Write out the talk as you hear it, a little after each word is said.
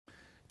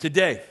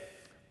Today,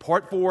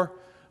 part 4,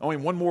 only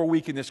one more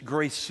week in this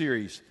grace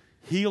series,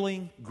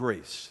 Healing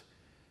Grace.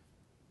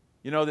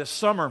 You know, this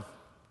summer,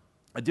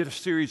 I did a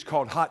series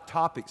called Hot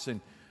Topics, and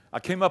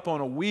I came up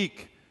on a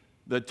week.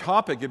 The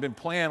topic had been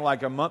planned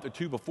like a month or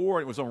two before,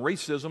 and it was on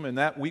racism, and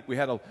that week we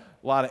had a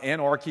lot of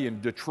anarchy in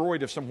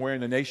Detroit or somewhere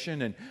in the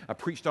nation, and I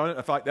preached on it.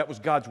 I thought that was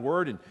God's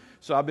Word, and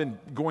so I've been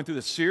going through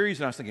the series,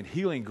 and I was thinking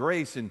Healing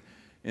Grace, and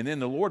then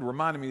the Lord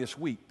reminded me this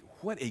week,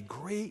 what a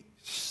great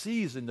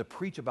season to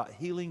preach about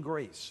healing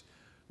grace.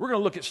 We're going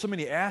to look at so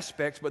many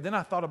aspects, but then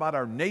I thought about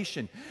our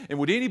nation, and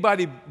would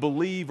anybody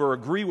believe or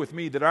agree with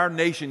me that our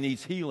nation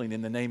needs healing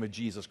in the name of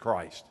Jesus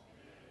Christ?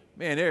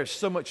 Man, there's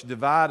so much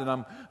divide, and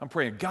I'm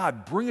praying,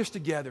 God, bring us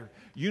together,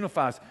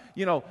 unify us.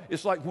 You know,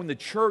 it's like when the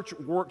church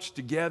works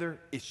together,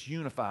 it's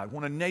unified.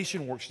 When a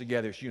nation works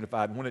together, it's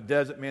unified. And when it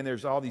doesn't, man,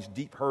 there's all these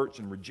deep hurts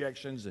and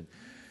rejections. And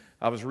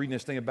I was reading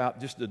this thing about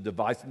just the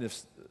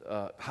divisiveness,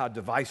 how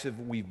divisive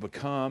we've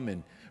become,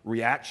 and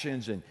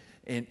reactions. And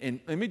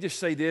let me just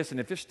say this,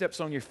 and if this steps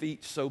on your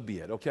feet, so be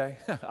it, okay?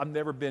 I've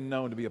never been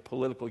known to be a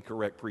politically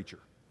correct preacher.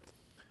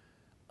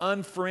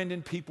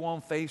 Unfriending people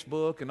on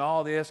Facebook and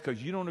all this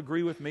because you don't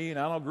agree with me and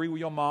I don't agree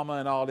with your mama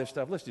and all this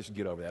stuff. Let's just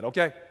get over that,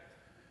 okay?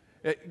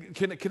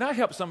 Can I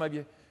help some of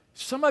you?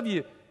 Some of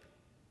you,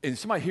 and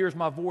somebody hears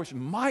my voice,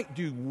 might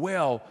do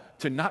well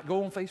to not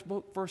go on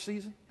Facebook for a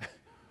season.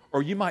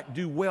 Or you might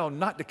do well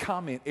not to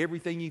comment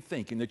everything you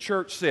think. And the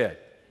church said,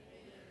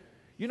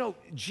 you know,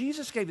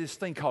 Jesus gave this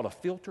thing called a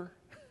filter.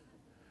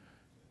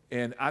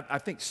 And I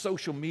think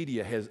social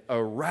media has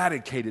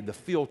eradicated the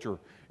filter.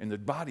 And the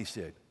body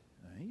said,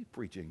 he's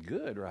preaching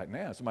good right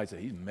now. Somebody said,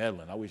 he's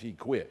meddling. I wish he'd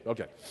quit.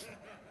 Okay.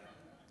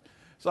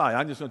 Sorry,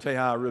 I'm just going to tell you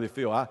how I really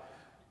feel.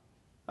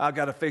 I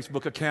got a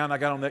Facebook account. I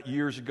got on that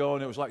years ago,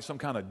 and it was like some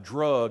kind of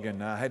drug,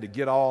 and I had to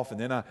get off, and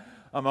then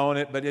I'm on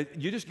it. But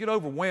you just get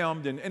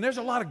overwhelmed, and there's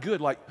a lot of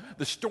good, like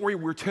the story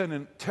we're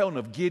telling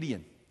of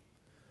Gideon.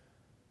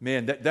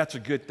 Man, that's a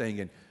good thing.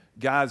 And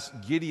guys,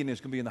 Gideon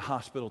is going to be in the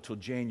hospital till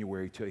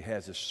January till he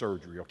has his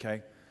surgery,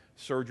 okay?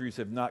 Surgeries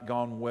have not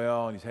gone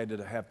well, and he's had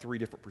to have 3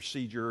 different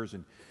procedures,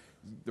 and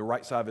the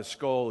right side of his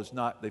skull is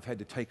not, they've had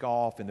to take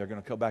off, and they're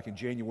going to come back in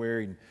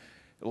January.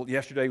 And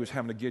yesterday he was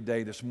having a good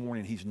day. This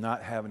morning he's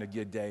not having a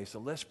good day. So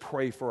let's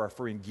pray for our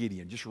friend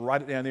Gideon. Just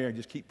write it down there and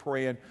just keep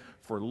praying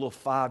for a little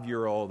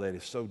 5-year-old that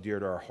is so dear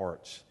to our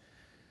hearts.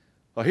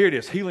 Well, here it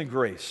is, Healing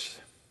Grace.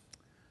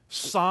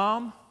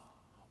 Psalm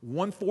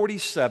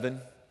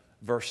 147,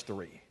 verse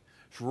 3.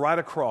 It's right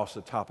across the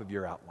top of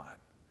your outline.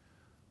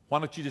 Why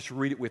don't you just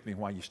read it with me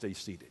while you stay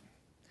seated?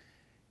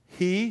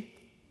 He,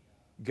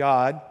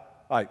 God,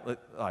 I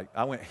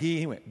went,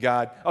 he went,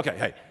 God. Okay,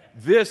 hey,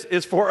 this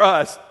is for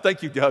us.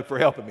 Thank you, Doug, for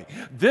helping me.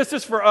 This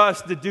is for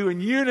us to do in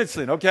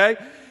unison, okay?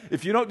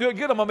 If you don't do it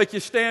good, I'm going to make you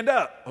stand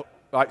up. All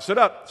right, sit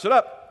up, sit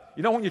up.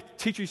 You know when your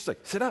teacher used to say,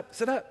 sit up,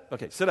 sit up.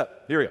 Okay, sit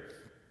up. Here we go.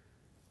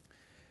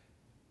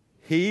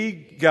 He,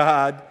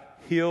 God,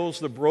 heals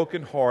the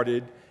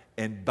brokenhearted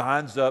and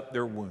binds up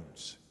their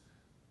wounds.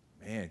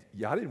 Man,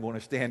 y'all didn't want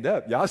to stand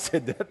up. Y'all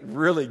said that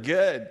really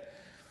good.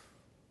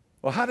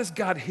 Well, how does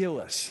God heal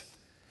us?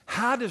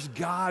 How does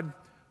God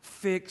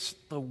fix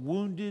the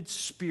wounded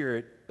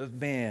spirit of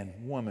man,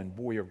 woman,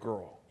 boy, or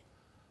girl?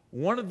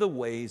 One of the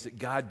ways that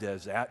God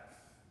does that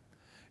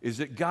is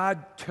that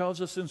God tells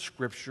us in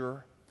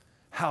Scripture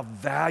how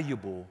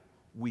valuable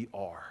we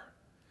are,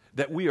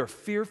 that we are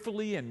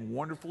fearfully and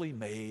wonderfully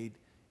made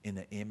in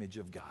the image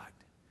of God.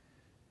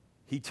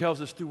 He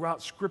tells us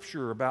throughout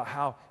Scripture about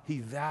how He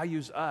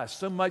values us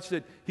so much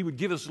that He would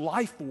give us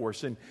life for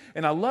us. And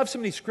I love so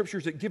many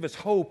Scriptures that give us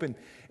hope. And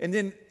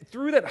then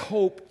through that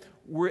hope,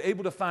 we're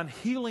able to find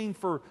healing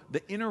for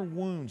the inner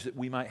wounds that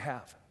we might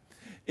have.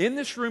 In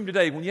this room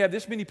today, when you have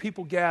this many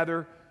people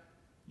gather,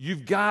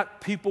 you've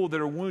got people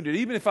that are wounded.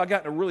 Even if I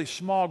got in a really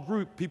small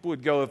group, people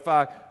would go, if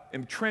I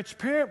am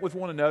transparent with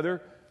one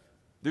another,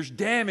 there's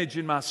damage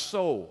in my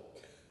soul.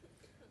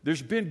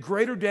 There's been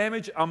greater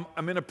damage.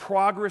 I'm in a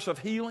progress of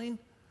healing.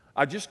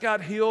 I just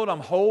got healed.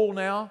 I'm whole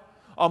now.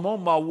 I'm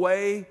on my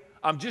way.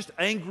 I'm just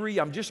angry.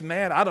 I'm just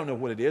mad. I don't know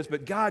what it is,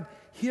 but God,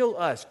 heal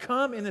us.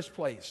 Come in this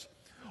place.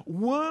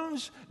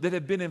 Wounds that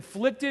have been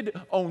inflicted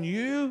on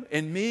you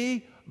and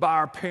me by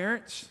our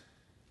parents,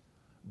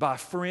 by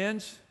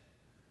friends,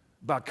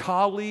 by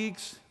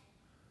colleagues,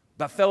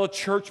 by fellow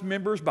church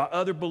members, by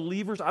other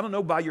believers, I don't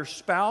know, by your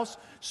spouse.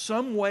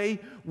 Some way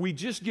we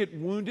just get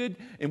wounded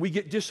and we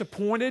get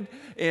disappointed.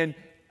 And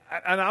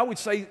I would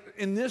say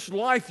in this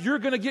life, you're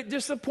going to get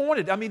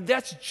disappointed. I mean,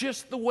 that's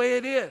just the way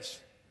it is.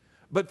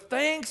 But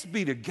thanks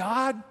be to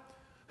God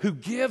who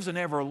gives an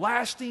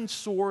everlasting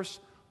source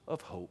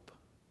of hope,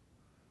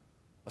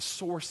 a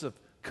source of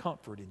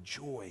comfort and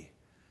joy.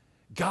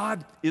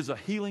 God is a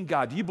healing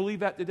God. Do you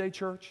believe that today,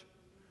 church?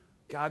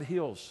 God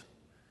heals.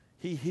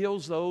 He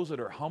heals those that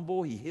are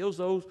humble. He heals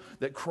those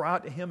that cry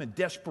out to Him in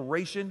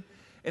desperation.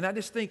 And I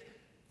just think,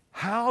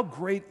 how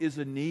great is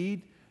a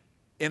need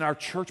in our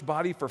church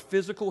body for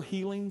physical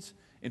healings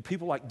and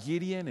people like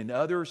Gideon and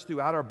others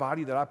throughout our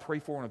body that I pray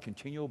for on a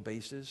continual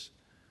basis.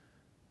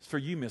 It's for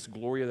you, Miss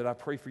Gloria, that I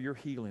pray for your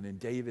healing, and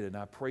David, and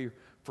I pray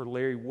for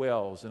Larry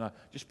Wells, and I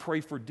just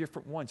pray for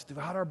different ones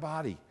throughout our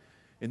body.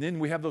 And then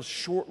we have those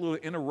short little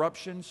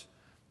interruptions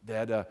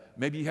that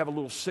maybe you have a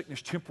little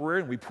sickness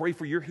temporary, and we pray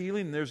for your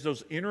healing, and there's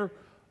those inner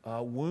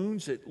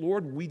wounds that,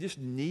 Lord, we just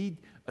need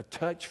a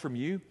touch from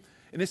you.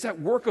 And it's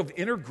that work of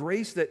inner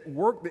grace, that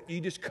work that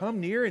you just come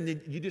near and then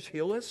you just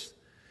heal us.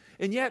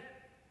 And yet,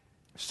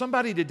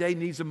 somebody today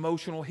needs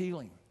emotional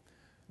healing.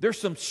 There's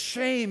some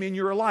shame in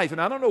your life, and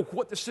I don't know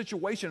what the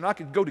situation, and I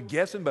could go to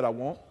guessing, but I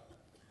won't.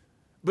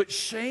 But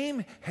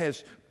shame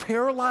has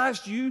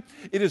paralyzed you.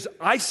 It has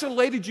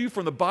isolated you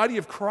from the body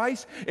of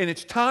Christ, and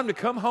it's time to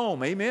come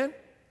home. Amen?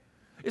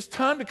 It's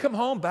time to come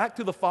home back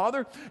to the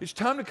Father. It's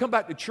time to come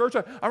back to church.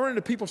 I run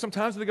into people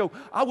sometimes and they go,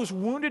 I was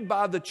wounded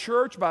by the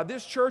church, by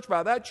this church,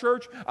 by that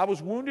church. I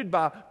was wounded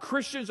by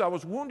Christians. I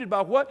was wounded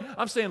by what?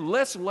 I'm saying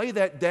let's lay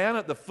that down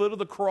at the foot of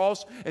the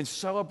cross and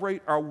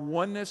celebrate our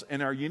oneness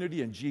and our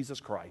unity in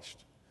Jesus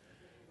Christ.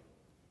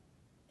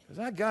 Because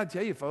I got to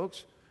tell you,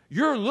 folks,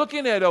 you're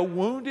looking at a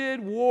wounded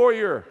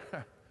warrior.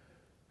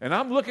 And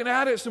I'm looking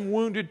at some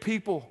wounded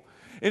people.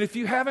 And if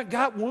you haven't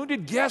got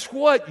wounded, guess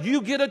what?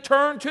 You get a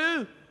turn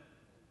too.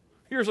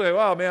 You're saying,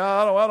 oh, man,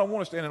 I don't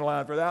want to stand in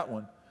line for that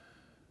one.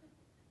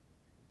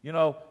 You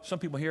know, some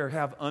people here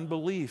have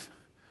unbelief.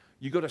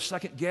 You go to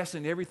second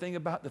guessing everything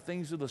about the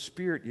things of the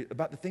Spirit,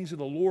 about the things of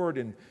the Lord,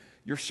 and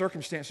your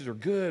circumstances are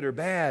good or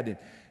bad.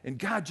 And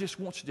God just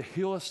wants to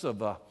heal us of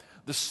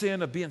the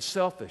sin of being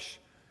selfish.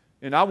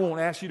 And I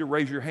won't ask you to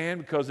raise your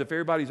hand, because if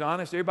everybody's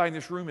honest, everybody in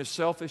this room is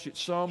selfish at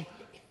some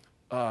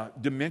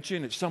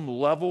dimension, at some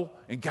level,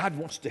 and God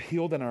wants to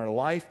heal that in our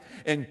life.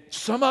 And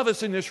some of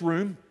us in this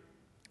room,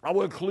 I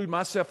will include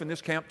myself in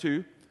this camp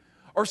too,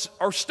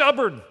 are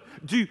stubborn.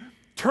 Do you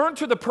turn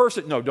to the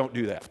person? No, don't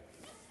do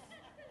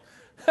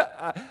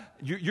that.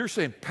 You're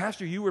saying,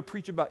 Pastor, you were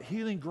preaching about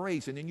healing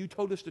grace, and then you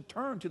told us to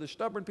turn to the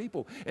stubborn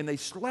people, and they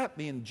slapped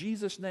me in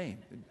Jesus' name.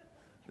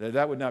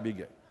 That would not be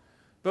good.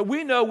 But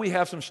we know we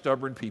have some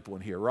stubborn people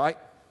in here, right?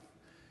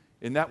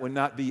 And that would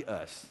not be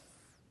us.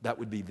 That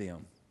would be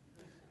them.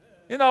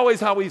 And always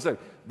how we say,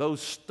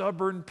 those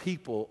stubborn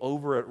people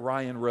over at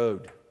Ryan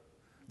Road.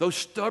 Those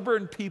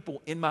stubborn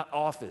people in my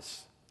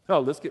office.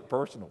 Oh, let's get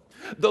personal.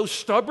 Those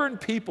stubborn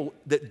people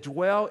that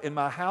dwell in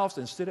my house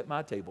and sit at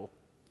my table.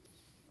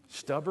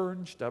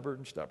 Stubborn,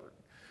 stubborn, stubborn.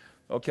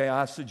 Okay,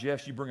 I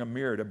suggest you bring a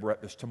mirror to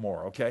breakfast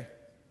tomorrow, okay?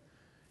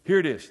 Here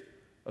it is.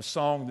 A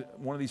song,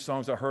 one of these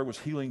songs I heard was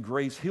Healing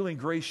Grace. Healing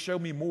Grace, show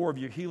me more of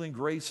your healing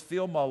grace.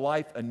 Fill my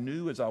life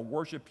anew as I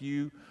worship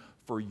you,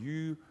 for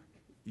you,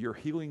 your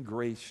healing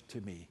grace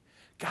to me.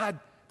 God,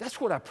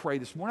 that's what I pray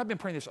this morning. I've been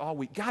praying this all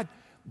week. God,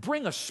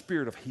 bring a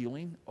spirit of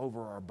healing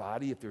over our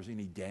body if there's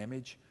any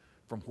damage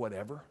from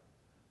whatever.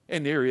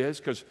 And there is,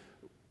 because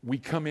we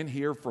come in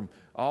here from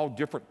all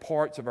different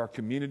parts of our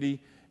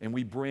community and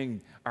we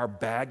bring our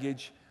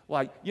baggage.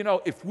 Like, you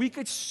know, if we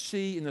could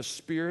see in the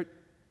spirit,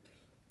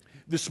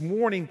 this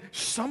morning,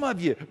 some of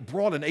you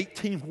brought an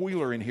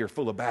 18-wheeler in here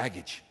full of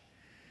baggage.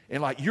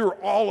 And like, you're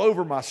all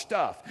over my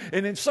stuff.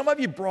 And then some of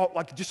you brought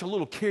like just a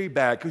little carry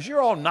bag because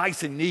you're all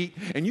nice and neat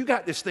and you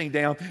got this thing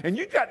down and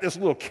you got this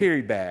little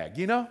carry bag,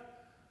 you know?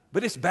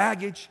 But it's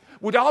baggage.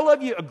 Would all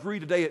of you agree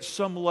today at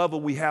some level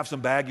we have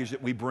some baggage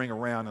that we bring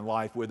around in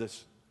life with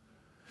us?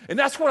 And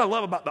that's what I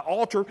love about the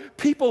altar.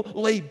 People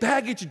lay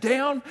baggage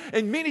down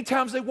and many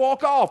times they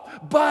walk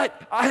off.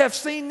 But I have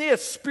seen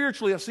this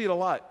spiritually, I see it a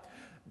lot.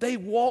 They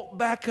walk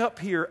back up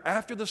here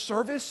after the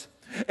service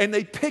and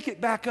they pick it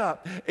back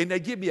up and they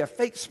give me a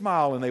fake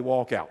smile and they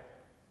walk out.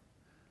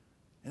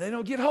 And they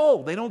don't get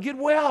whole. They don't get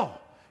well.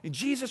 And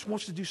Jesus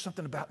wants to do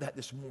something about that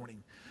this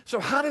morning.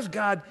 So how does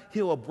God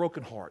heal a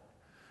broken heart?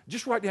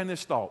 Just write down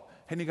this thought.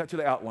 Haven't got to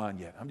the outline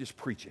yet. I'm just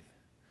preaching.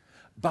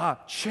 By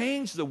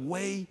change the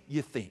way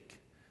you think.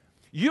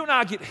 You and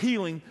I get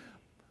healing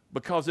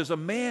because as a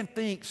man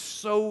thinks,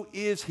 so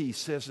is he,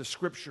 says the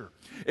Scripture.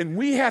 And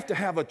we have to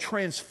have a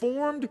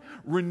transformed,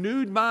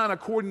 renewed mind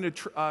according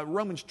to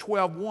Romans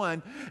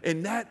 12:1,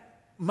 and that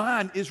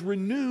mind is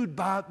renewed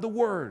by the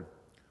Word.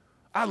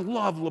 I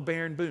love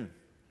LeBaron Boone.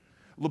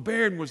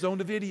 LeBaron was on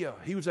the video.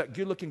 He was that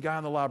good-looking guy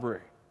in the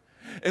library.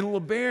 And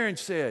LeBaron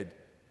said,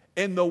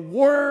 and the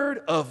Word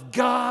of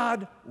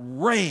God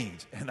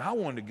reigns. And I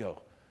wanted to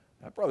go,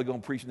 I'm probably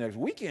going to preach next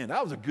weekend.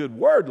 That was a good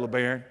word,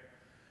 LeBaron.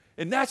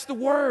 And that's the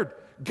Word.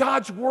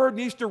 God's Word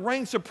needs to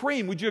reign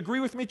supreme. Would you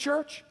agree with me,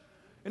 church?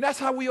 And that's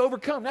how we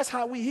overcome. That's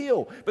how we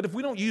heal. But if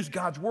we don't use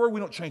God's Word, we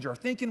don't change our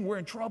thinking, we're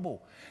in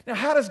trouble. Now,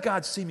 how does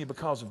God see me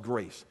because of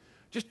grace?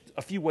 Just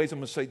a few ways I'm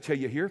going to tell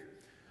you here.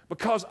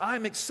 Because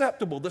I'm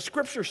acceptable. The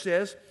Scripture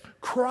says,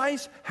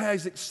 Christ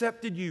has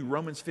accepted you,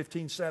 Romans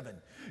 15:7.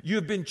 You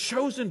have been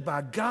chosen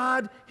by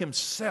God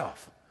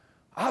Himself.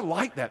 I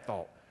like that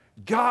thought.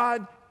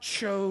 God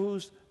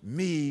chose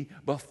me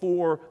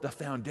before the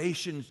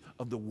foundations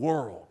of the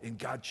world, and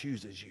God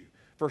chooses you.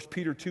 1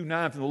 Peter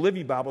 2:9 from the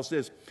Living Bible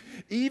says,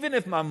 even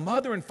if my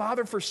mother and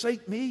father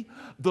forsake me,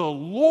 the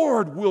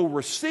Lord will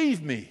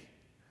receive me.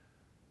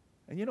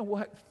 And you know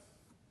what?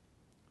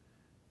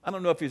 I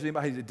don't know if there's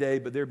anybody today,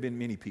 but there have been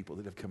many people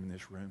that have come in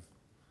this room.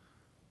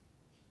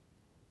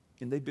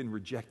 And they've been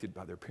rejected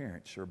by their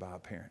parents or by a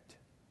parent.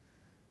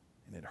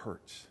 And it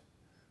hurts.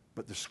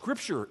 But the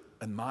Scripture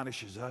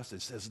admonishes us.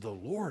 It says the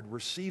Lord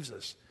receives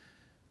us.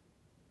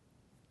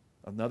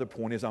 Another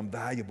point is I'm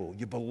valuable.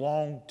 You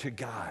belong to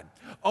God.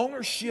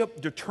 Ownership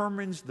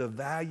determines the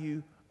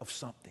value of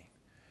something.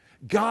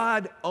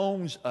 God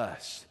owns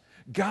us.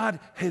 God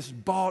has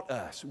bought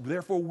us.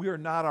 Therefore, we are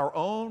not our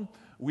own.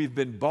 We've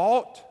been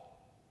bought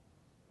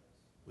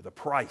with a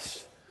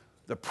price,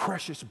 the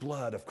precious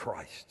blood of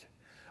Christ.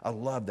 I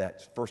love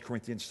that, 1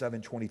 Corinthians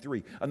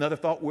 7:23. Another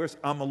thought was,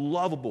 I'm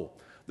lovable.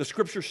 The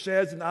Scripture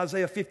says in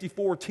Isaiah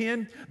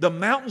 54:10, the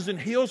mountains and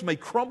hills may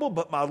crumble,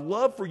 but my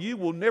love for you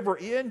will never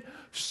end.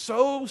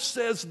 So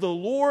says the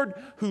Lord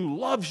who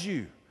loves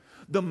you.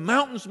 The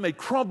mountains may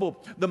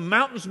crumble, the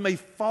mountains may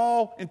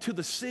fall into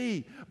the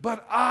sea,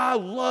 but I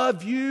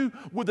love you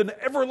with an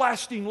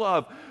everlasting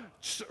love.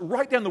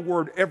 Write down the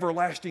word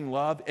everlasting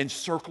love and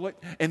circle it,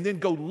 and then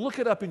go look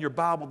it up in your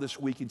Bible this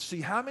week and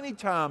see how many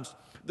times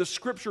the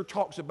Scripture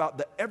talks about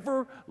the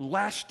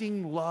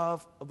everlasting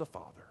love of the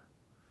Father.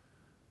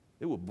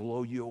 It will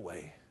blow you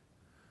away.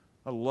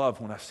 I love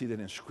when I see that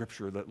in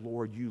Scripture, that,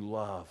 Lord, you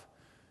love.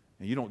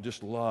 And you don't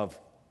just love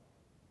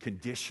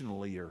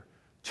conditionally or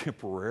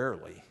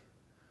temporarily,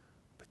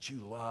 but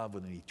you love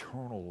with an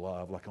eternal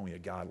love like only a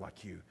God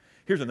like you.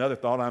 Here's another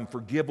thought. I'm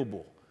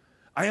forgivable.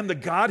 I am the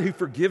God who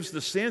forgives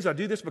the sins. I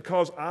do this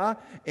because I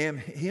am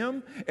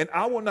Him, and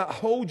I will not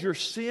hold your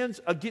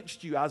sins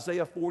against you.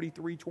 Isaiah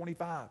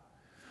 43:25.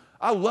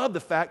 I love the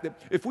fact that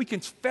if we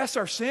confess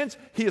our sins,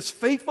 He is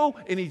faithful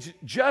and He's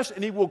just,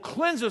 and He will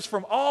cleanse us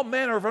from all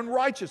manner of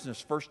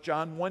unrighteousness. 1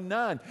 John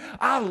 1:9.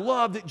 I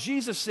love that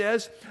Jesus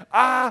says,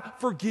 I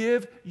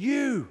forgive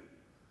you.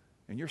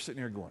 And you're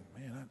sitting there going,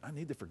 man, I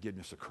need the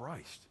forgiveness of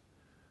Christ.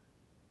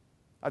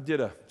 I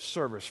did a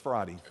service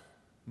Friday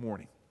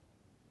morning.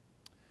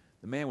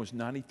 The man was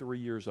 93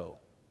 years old.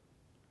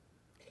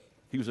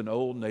 He was an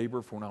old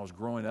neighbor from when I was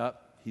growing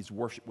up. He's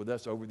worshiped with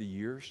us over the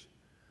years.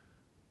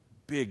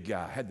 Big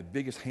guy, had the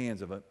biggest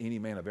hands of any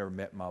man I've ever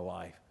met in my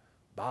life.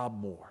 Bob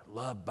Moore,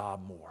 loved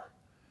Bob Moore.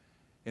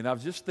 And I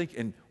was just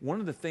thinking,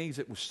 one of the things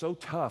that was so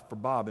tough for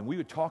Bob, and we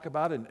would talk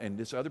about it, and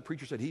this other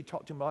preacher said he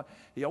talked to him about it,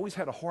 he always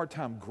had a hard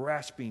time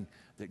grasping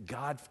that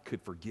God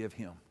could forgive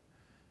him.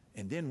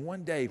 And then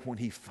one day when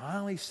he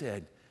finally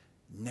said,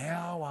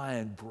 now I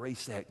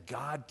embrace that,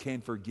 God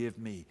can forgive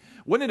me.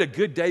 Wasn't it a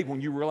good day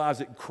when you realized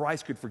that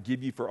Christ could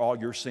forgive you for all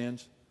your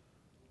sins?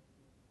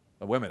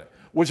 Oh, wait a minute.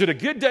 Was it a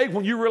good day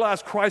when you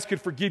realized Christ could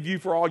forgive you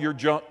for all your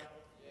junk?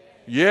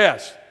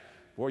 Yes.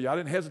 Boy, y'all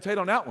didn't hesitate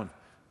on that one.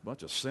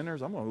 Bunch of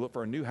sinners. I'm going to look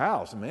for a new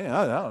house. Man,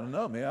 I don't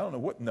know, man. I don't know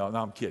what. No,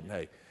 I'm kidding.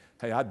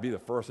 Hey, I'd be the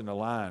first in the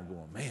line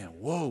going, man,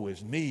 woe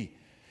is me.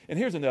 And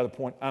here's another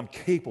point. I'm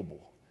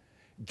capable.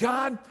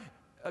 God,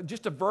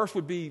 just a verse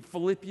would be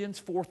Philippians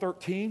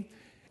 4:13.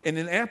 And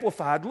in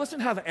Amplified, listen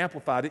how the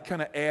Amplified, it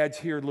kind of adds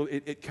here,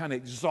 it kind of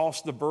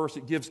exhausts the verse.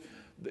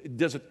 It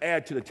doesn't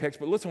add to the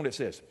text, but listen what it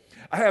says.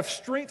 I have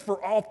strength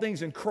for all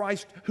things in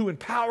Christ who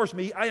empowers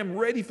me. I am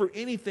ready for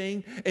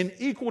anything and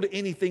equal to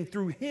anything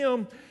through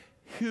Him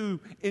who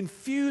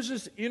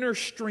infuses inner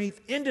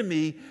strength into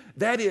me.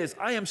 That is,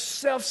 I am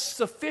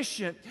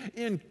self-sufficient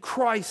in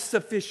Christ's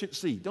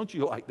sufficiency. Don't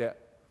you like that?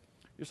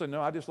 You say,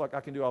 no, I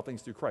can do all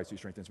things through Christ who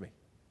strengthens me.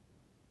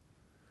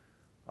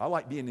 I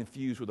like being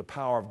infused with the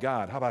power of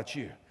God. How about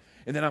you?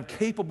 And that I'm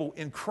capable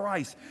in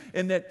Christ.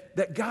 And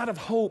that God of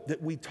hope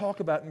that we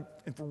talk about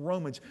in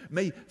Romans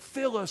may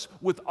fill us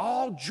with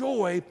all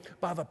joy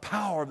by the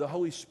power of the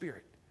Holy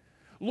Spirit.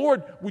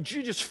 Lord, would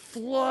you just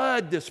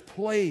flood this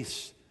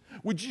place?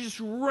 Would you just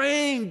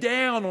rain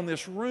down on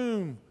this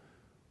room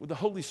with the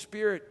Holy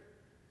Spirit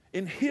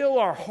and heal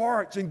our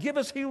hearts and give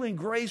us healing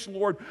grace,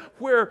 Lord,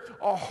 where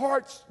our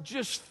hearts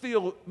just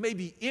feel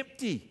maybe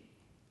empty,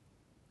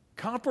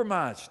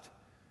 compromised.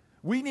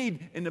 We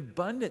need an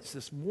abundance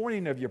this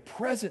morning of your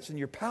presence and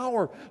your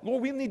power.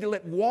 Lord, we need to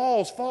let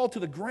walls fall to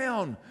the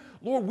ground.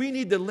 Lord, we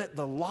need to let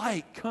the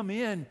light come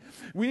in.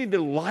 We need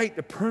the light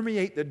to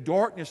permeate the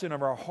darkness in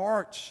our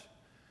hearts,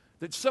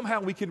 that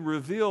somehow we can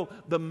reveal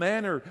the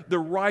manner, the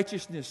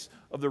righteousness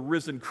of the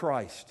risen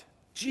Christ.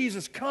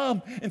 Jesus,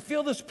 come and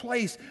fill this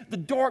place, the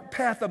dark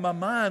path of my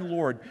mind,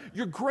 Lord.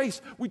 Your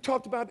grace, we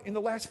talked about in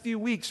the last few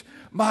weeks.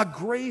 My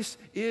grace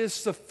is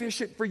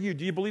sufficient for you.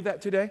 Do you believe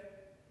that today?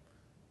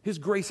 His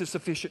grace is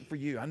sufficient for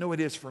you. I know it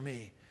is for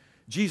me.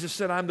 Jesus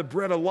said, I'm the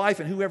bread of life,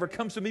 and whoever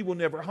comes to me will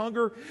never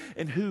hunger,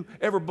 and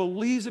whoever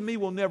believes in me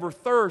will never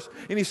thirst.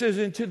 And he says,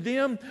 and to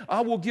them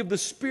I will give the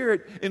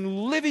Spirit,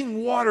 and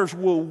living waters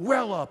will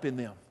well up in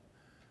them.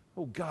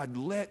 Oh God,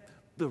 let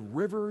the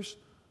rivers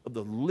of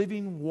the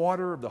living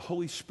water of the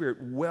Holy Spirit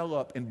well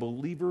up in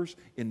believers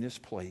in this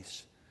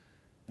place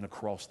and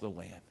across the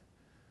land.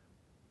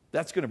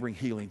 That's going to bring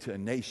healing to a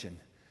nation,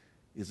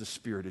 is the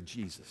Spirit of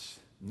Jesus.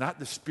 Not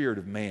the spirit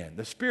of man.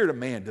 The spirit of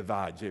man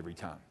divides every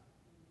time.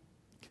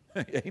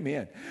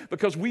 Amen.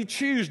 Because we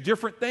choose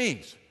different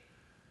things.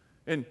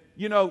 And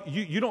you know,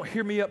 you don't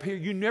hear me up here.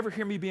 You never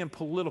hear me being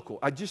political.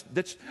 I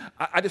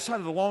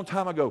decided a long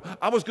time ago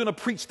I was going to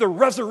preach the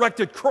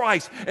resurrected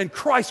Christ and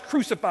Christ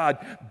crucified,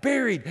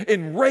 buried,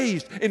 and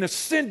raised, and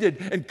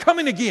ascended, and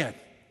coming again.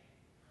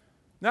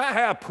 Now, I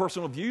have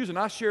personal views, and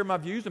I share my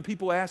views, and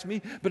people ask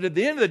me, but at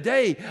the end of the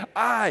day,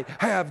 I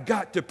have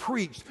got to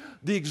preach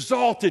the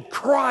exalted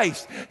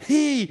Christ.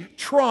 He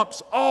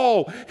trumps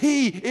all.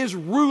 He is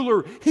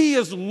ruler. He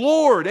is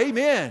Lord.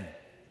 Amen.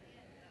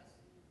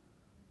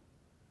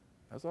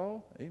 That's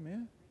all.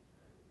 Amen.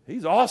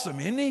 He's awesome,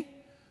 isn't he?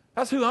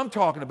 That's who I'm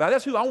talking about.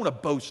 That's who I want to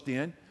boast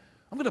in.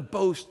 I'm going to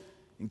boast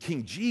in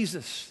King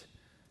Jesus.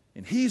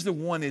 And he's the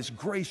one, his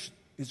grace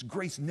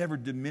never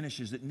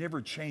diminishes. It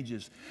never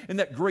changes. In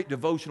that great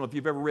devotional, if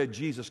you've ever read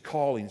Jesus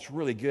Calling, it's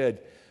really good.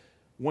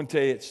 One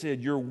day it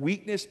said, your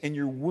weakness and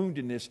your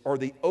woundedness are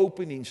the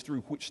openings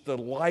through which the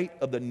light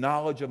of the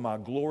knowledge of my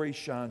glory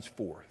shines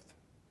forth.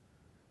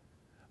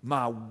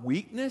 My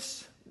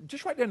weakness,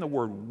 just write down the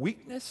word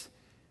weakness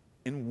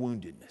and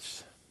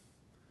woundedness.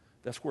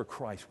 That's where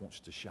Christ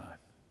wants to shine.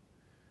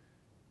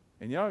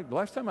 And you know, the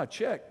last time I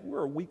checked,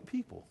 we're a weak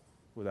people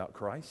without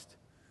Christ.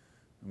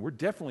 And we're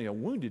definitely a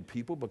wounded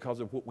people because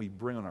of what we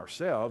bring on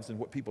ourselves and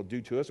what people do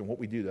to us and what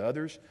we do to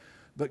others.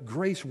 But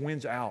grace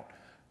wins out.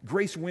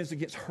 Grace wins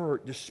against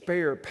hurt,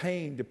 despair,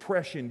 pain,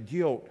 depression,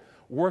 guilt,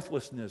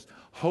 worthlessness,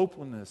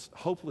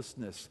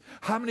 hopelessness.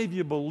 How many of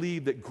you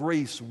believe that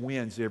grace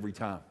wins every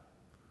time?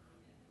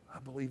 I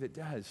believe it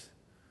does.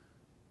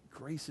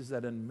 Grace is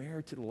that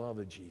unmerited love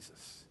of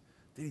Jesus,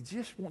 that he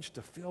just wants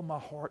to fill my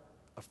heart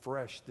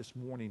afresh this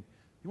morning.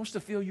 He wants to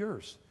fill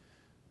yours.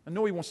 I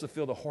know he wants to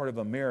fill the heart of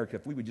America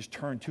if we would just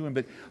turn to him.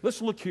 But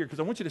let's look here because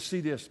I want you to see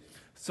this.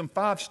 Some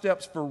 5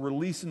 steps for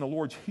releasing the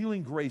Lord's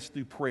healing grace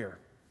through prayer.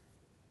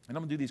 And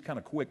I'm going to do these kind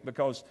of quick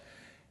because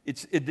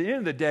it's at the end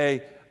of the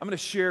day, I'm going to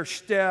share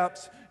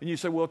steps, and you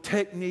say, well,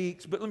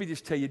 techniques, but let me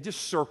just tell you,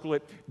 just circle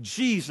it.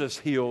 Jesus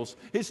heals.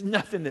 It's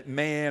nothing that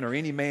man or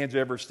any man's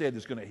ever said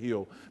that's going to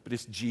heal, but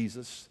it's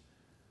Jesus.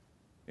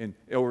 And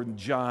or in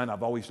John,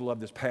 I've always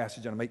loved this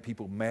passage, and I make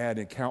people mad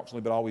in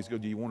counseling, but I always go,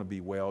 do you want to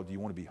be well? Do you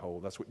want to be whole?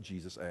 That's what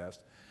Jesus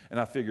asked. And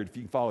I figured if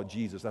you can follow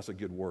Jesus, that's a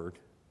good word.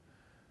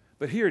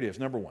 But here it is,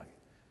 number 1.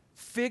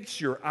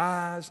 Fix your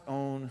eyes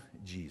on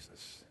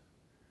Jesus.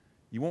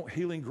 You want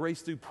healing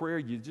grace through prayer,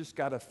 you just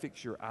got to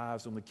fix your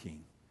eyes on the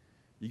King.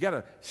 You got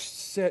to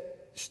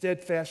set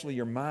steadfastly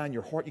your mind,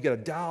 your heart. You got to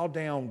dial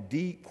down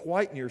deep,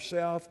 quieten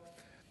yourself,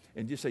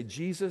 and just say,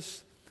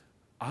 Jesus,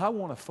 I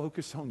want to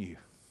focus on you.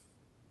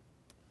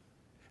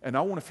 And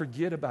I want to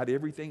forget about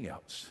everything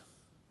else.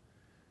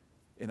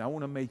 And I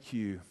want to make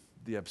you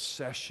the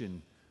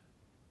obsession,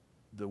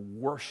 the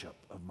worship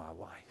of my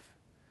life.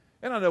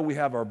 And I know we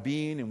have our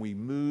being and we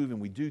move and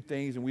we do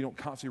things and we don't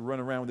constantly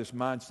run around with this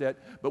mindset,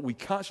 but we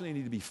constantly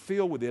need to be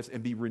filled with this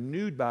and be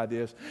renewed by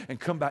this and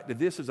come back to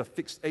this as a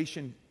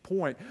fixation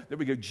point that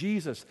we go,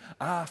 Jesus,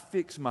 I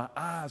fix my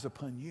eyes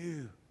upon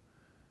you.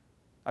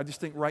 I just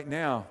think right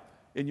now,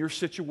 in your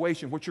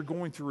situation, what you're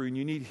going through, and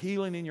you need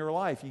healing in your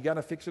life, you got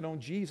to fix it on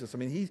Jesus. I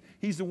mean,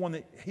 he's the one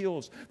that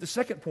heals. The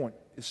second point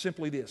is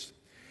simply this.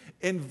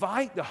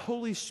 Invite the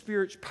Holy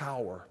Spirit's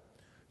power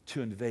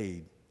to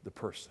invade the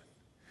person.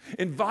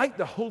 Invite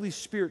the Holy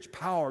Spirit's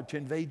power to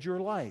invade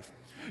your life.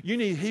 You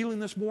need healing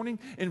this morning?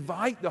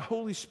 Invite the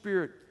Holy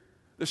Spirit.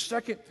 The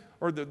second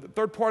or the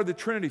third part of the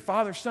Trinity,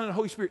 Father, Son, and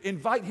Holy Spirit.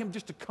 Invite him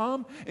just to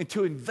come and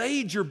to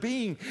invade your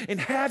being and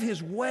have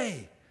his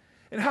way.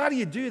 And how do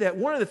you do that?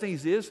 One of the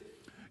things is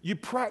you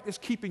practice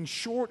keeping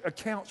short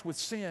accounts with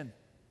sin.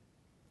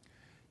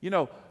 You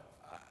know,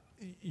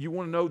 you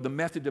want to know the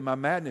method to my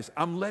madness.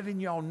 I'm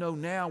letting y'all know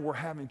now we're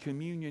having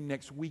communion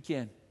next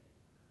weekend.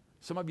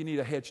 Some of you need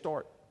a head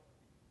start.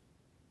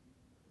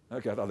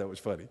 Okay, I thought that was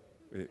funny.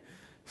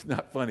 It's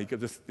not funny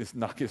because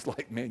it's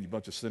like, man, you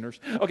bunch of sinners.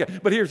 Okay,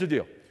 but here's the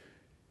deal.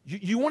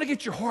 You want to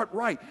get your heart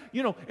right.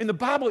 You know, in the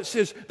Bible it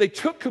says they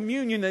took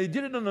communion, they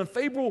did it in an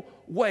unfavorable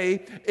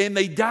way, and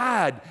they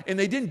died. And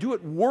they didn't do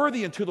it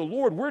worthy unto the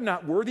Lord. We're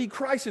not worthy.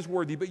 Christ is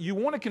worthy. But you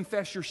want to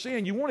confess your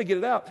sin. You want to get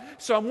it out.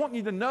 So I want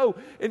you to know,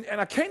 and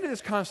I came to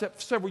this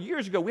concept several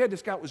years ago. We had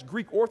this guy that was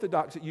Greek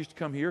Orthodox that used to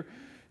come here.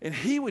 And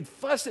he would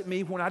fuss at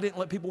me when I didn't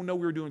let people know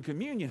we were doing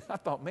communion. I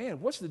thought, man,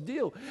 what's the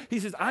deal?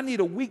 He says, I need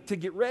a week to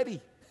get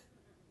ready.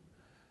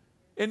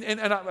 And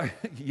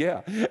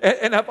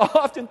I've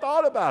often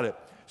thought about it.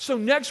 So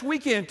next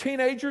weekend,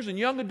 teenagers and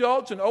young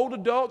adults and old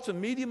adults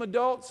and medium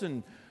adults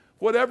and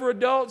whatever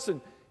adults,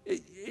 and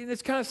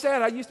it's kind of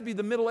sad. I used to be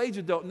the middle-aged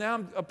adult. Now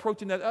I'm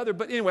approaching that other.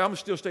 But anyway, I'm going to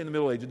still stay in the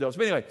middle-aged adults.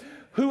 But anyway,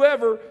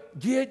 whoever,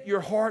 get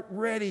your heart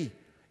ready.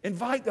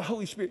 Invite the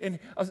Holy Spirit. And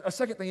a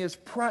second thing is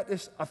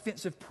practice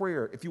offensive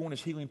prayer if you want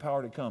his healing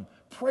power to come.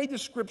 Pray the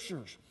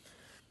scriptures.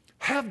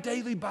 Have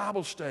daily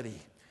Bible study.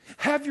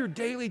 Have your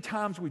daily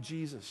times with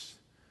Jesus.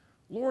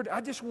 Lord, I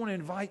just want to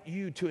invite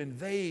you to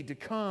invade, to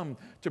come,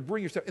 to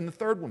bring yourself. And the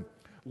third one,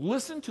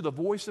 listen to the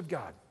voice of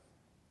God.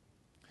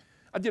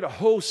 I did a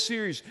whole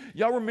series.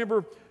 Y'all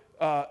remember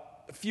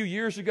a few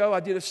years ago, I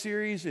did a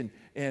series,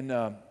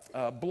 and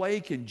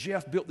Blake and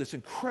Jeff built this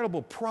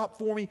incredible prop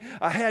for me.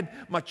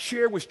 My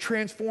chair was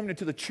transformed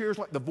into the chairs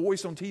like The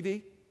Voice on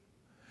TV.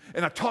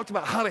 And I talked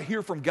about how to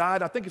hear from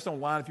God. I think it's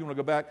online if you want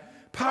to go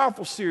back.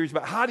 Powerful series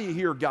about how do you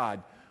hear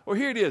God. Well,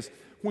 here it is.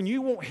 When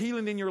you want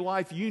healing in your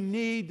life, you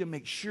need to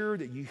make sure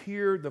that you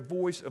hear the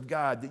voice of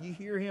God, that you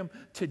hear Him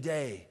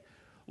today.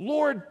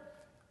 Lord,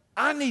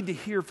 I need to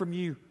hear from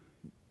you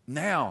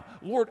now.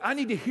 Lord, I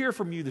need to hear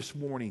from you this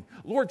morning.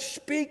 Lord,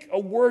 speak a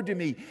word to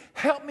me.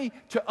 Help me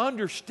to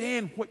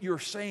understand what you're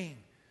saying.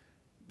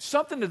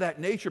 Something to that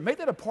nature. Make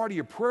that a part of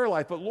your prayer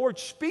life. But Lord,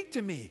 speak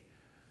to me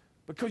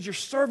because your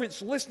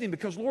servant's listening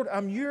because, Lord,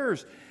 I'm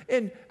yours.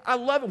 And I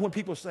love it when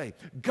people say,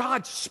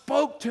 God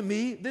spoke to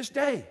me this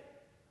day.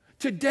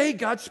 Today,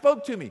 God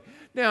spoke to me.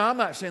 Now, I'm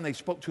not saying they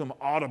spoke to him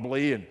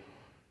audibly and,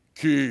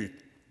 Keith,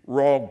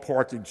 wrong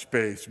parking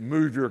space,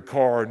 move your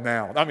car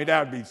now. I mean,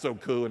 that would be so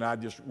cool, and I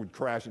just would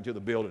crash into the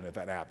building if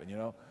that happened, you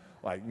know?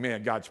 Like,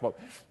 man, God spoke.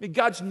 I mean,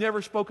 God's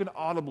never spoken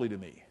audibly to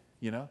me,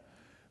 you know?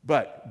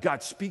 But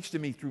God speaks to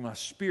me through my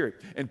spirit.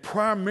 And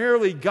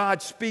primarily,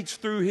 God speaks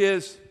through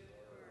His.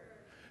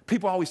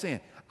 People are always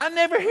saying, I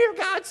never hear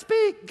God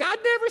speak. God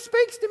never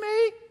speaks to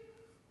me.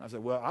 I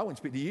said, well, I wouldn't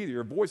speak to you either.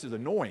 Your voice is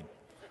annoying.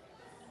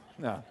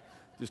 No,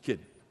 just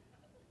kidding.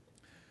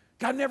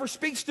 God never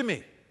speaks to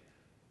me.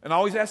 And I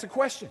always ask the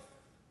question,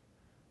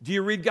 do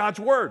you read God's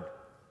Word?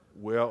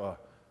 Well,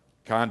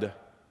 kinda.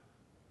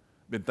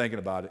 Been thinking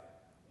about it.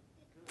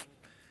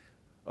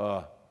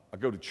 I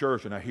go to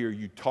church and I hear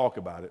you talk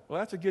about it. Well,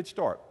 that's a good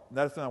start.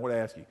 That's not what I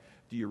ask you.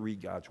 Do you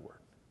read God's Word?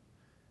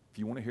 If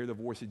you want to hear the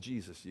voice of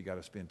Jesus, you got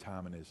to spend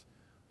time in His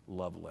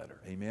love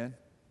letter. Amen?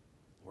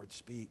 Lord,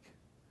 speak.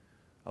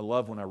 I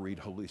love when I read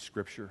Holy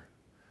Scripture.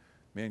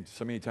 Man,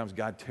 so many times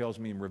God tells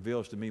me and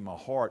reveals to me my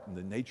heart and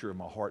the nature of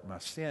my heart, my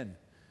sin.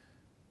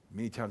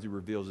 Many times He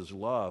reveals His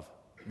love.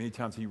 Many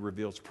times He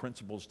reveals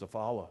principles to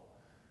follow.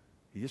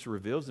 He just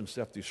reveals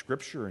Himself through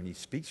Scripture, and He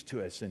speaks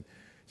to us. And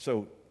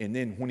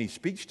then when He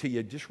speaks to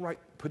you, just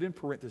put in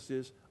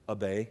parentheses,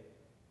 obey.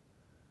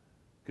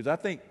 Because I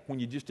think when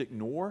you just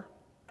ignore,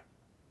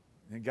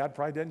 then God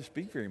probably doesn't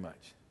speak very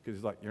much. Because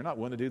He's like, you're not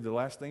willing to do the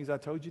last things I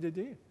told you to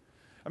do.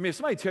 I mean, if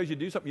somebody tells you to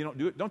do something, you don't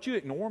do it. Don't you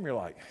ignore them? You're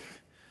like,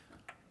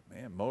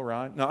 man,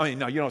 moron. No, you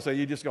don't say.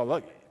 You just go,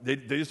 look, they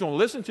just don't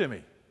listen to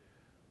me.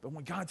 But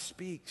when God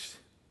speaks,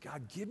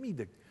 God, give me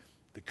the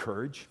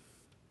courage.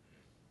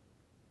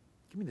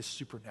 Give me the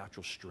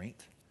supernatural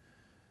strength.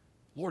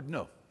 Lord,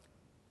 no.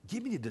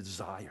 Give me the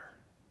desire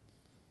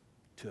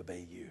to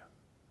obey you.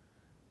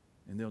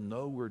 And they'll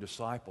know we're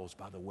disciples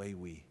by the way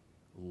we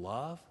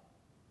love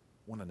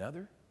one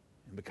another.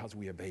 And because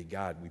we obey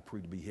God, we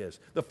prove to be His.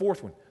 The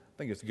fourth one, I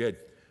think it's good.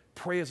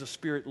 Pray as the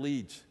Spirit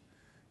leads.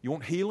 You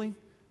want healing?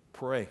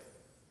 Pray.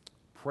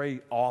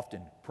 Pray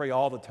often. Pray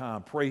all the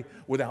time. Pray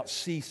without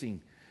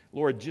ceasing.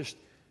 Lord,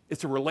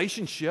 it's a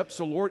relationship,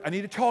 so Lord, I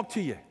need to talk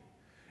to you.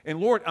 And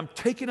Lord, I'm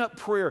taking up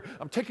prayer.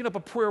 I'm taking up a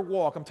prayer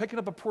walk. I'm taking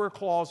up a prayer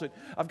closet.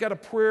 I've got a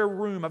prayer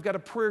room. I've got a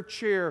prayer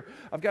chair.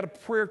 I've got a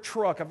prayer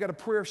truck. I've got a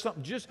prayer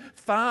something. Just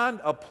find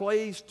a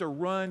place to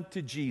run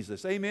to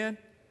Jesus. Amen?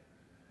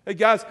 Hey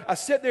guys, I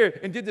sat there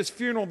and did this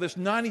funeral of this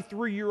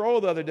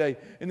 93-year-old the other day,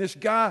 and this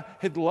guy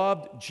had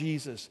loved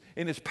Jesus,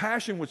 and his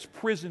passion was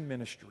prison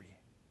ministry.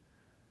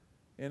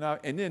 And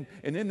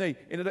then they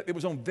ended up, it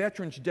was on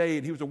Veterans Day,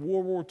 and he was a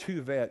World War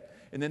II vet.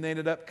 And then they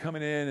ended up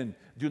coming in and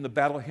doing the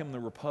Battle Hymn of the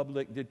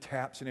Republic, did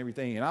taps and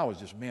everything. And I was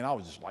just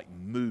like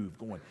moved,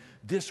 going,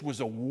 this was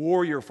a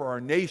warrior for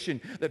our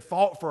nation that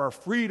fought for our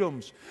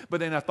freedoms. But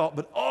then I thought,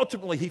 but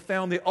ultimately he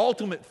found the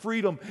ultimate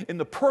freedom in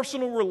the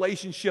personal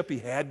relationship he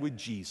had with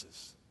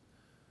Jesus.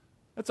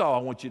 That's all I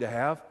want you to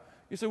have.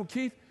 You say, well,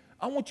 Keith,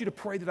 I want you to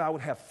pray that I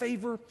would have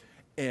favor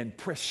and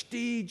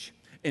prestige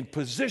and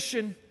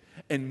position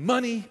and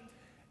money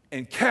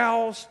and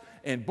cows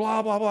and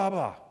blah, blah, blah,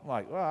 blah. I'm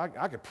like, well,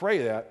 I could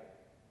pray that.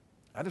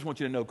 I just want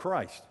you to know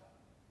Christ.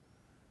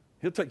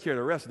 He'll take care of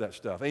the rest of that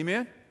stuff.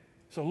 Amen?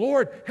 So,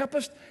 Lord, help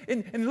us.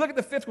 And look at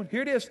the fifth one.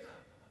 Here it is.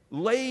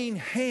 Laying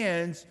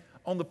hands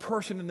on the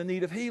person in the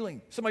need of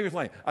healing. Somebody was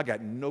like, I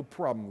got no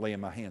problem laying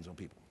my hands on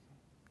people.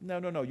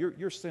 No.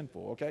 You're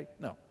sinful, okay?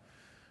 No.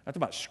 I'm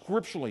talking about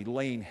scripturally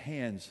laying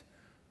hands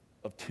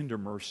of tender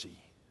mercy.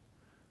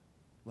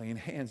 Laying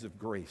hands of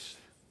grace.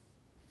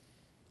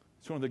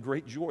 It's one of the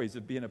great joys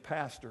of being a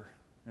pastor.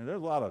 And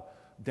there's a lot of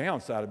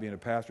downside of being a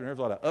pastor, and there's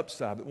a lot of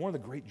upside, but one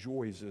of the great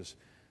joys is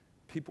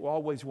people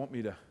always want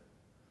me to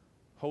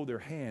hold their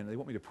hand. They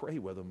want me to pray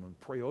with them and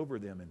pray over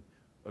them and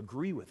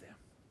agree with them.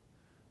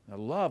 And I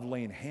love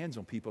laying hands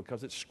on people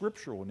because it's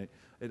scriptural and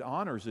it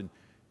honors, and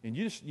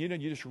you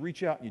just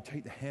reach out and you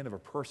take the hand of a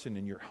person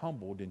and you're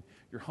humbled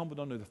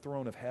under the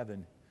throne of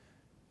heaven.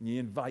 And you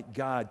invite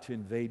God to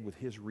invade with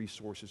His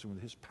resources and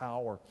with His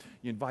power.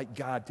 You invite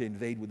God to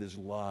invade with His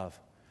love.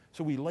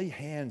 So we lay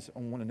hands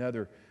on one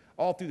another.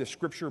 All through the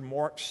scripture,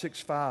 Mark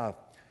 6:5,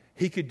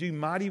 He could do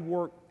mighty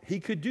work. He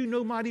could do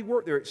no mighty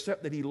work there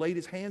except that He laid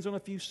His hands on a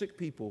few sick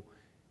people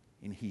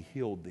and He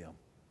healed them.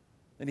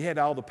 And he had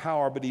all the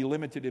power, but he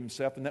limited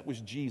himself, and that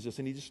was Jesus,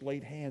 and he just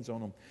laid hands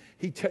on them.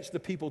 He touched the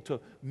people to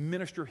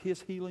minister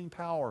his healing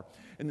power,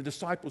 and the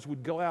disciples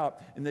would go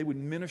out, and they would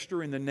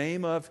minister in the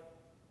name of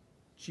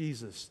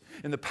Jesus,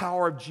 and the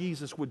power of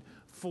Jesus would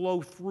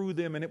flow through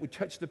them, and it would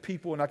touch the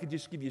people. And I could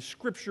just give you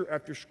scripture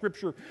after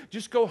scripture.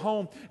 Just go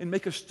home and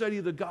make a study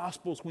of the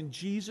Gospels when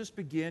Jesus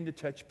began to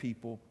touch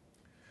people.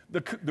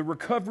 The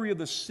recovery of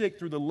the sick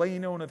through the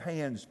laying on of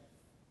hands.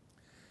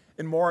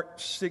 In Mark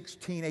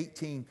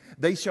 16:18,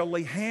 they shall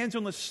lay hands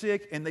on the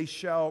sick and they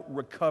shall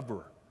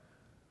recover.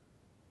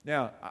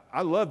 Now,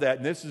 I love that,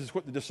 and this is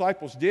what the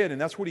disciples did, and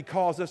that's what he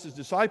calls us as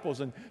disciples.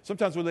 And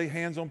sometimes we lay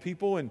hands on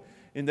people and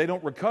they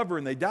don't recover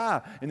and they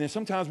die. And then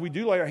sometimes we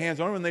do lay our hands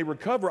on them and they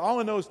recover. All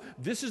I know is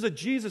this is a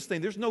Jesus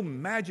thing. There's no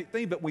magic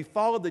thing, but we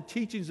follow the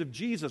teachings of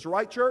Jesus,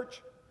 right,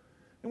 church?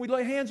 And we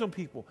lay hands on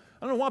people.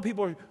 I don't know why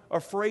people are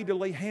afraid to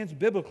lay hands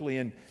biblically,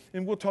 and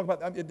we'll talk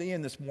about that at the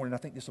end this morning. I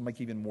think this will make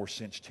even more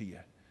sense to you.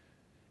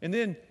 And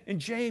then in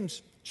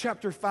James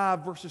chapter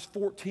 5, verses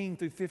 14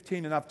 through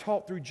 15, and I've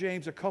taught through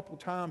James a couple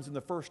times in the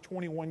first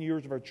 21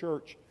 years of our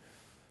church.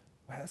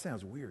 Wow, that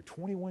sounds weird.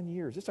 21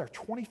 years. It's our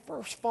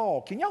 21st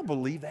fall. Can y'all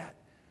believe that?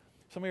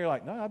 Some of you are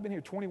like, no, I've been here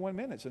 21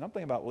 minutes, and I'm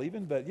thinking about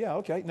leaving, but yeah,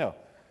 okay, no.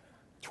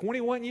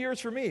 21 years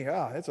for me.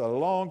 That's a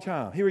long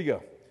time. Here we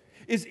go.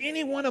 Is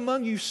anyone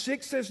among you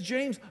sick, says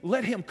James?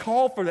 Let him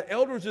call for the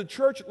elders of the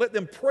church. Let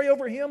them pray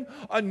over him,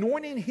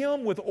 anointing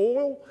him with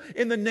oil.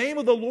 In the name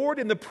of the Lord,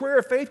 and the prayer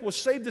of faith will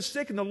save the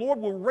sick, and the Lord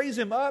will raise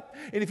him up.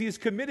 And if he has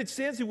committed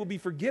sins, he will be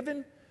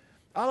forgiven.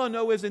 All I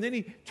know is, and then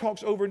he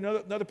talks over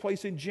another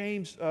place in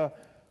James.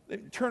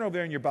 Turn over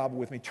there in your Bible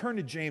with me. Turn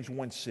to James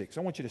 1:6.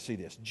 I want you to see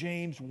this.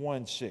 James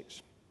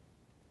 1:6.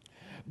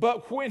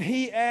 But when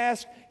he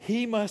asks,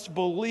 he must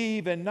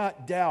believe and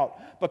not doubt,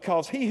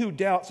 because he who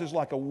doubts is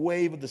like a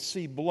wave of the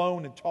sea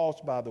blown and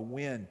tossed by the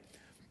wind.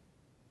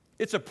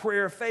 It's a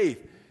prayer of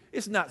faith.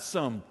 It's not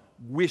some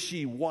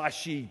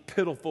wishy-washy,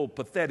 pitiful,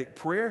 pathetic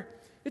prayer.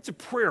 It's a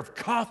prayer of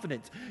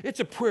confidence. It's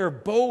a prayer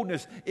of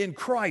boldness in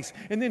Christ.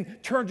 And then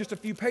turn just a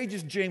few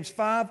pages, James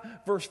 5,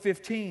 verse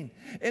 15.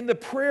 And the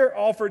prayer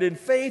offered in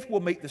faith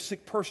will make the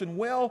sick person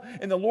well,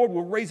 and the Lord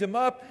will raise him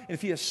up. And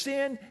if he has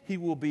sinned, he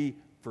will be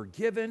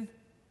forgiven.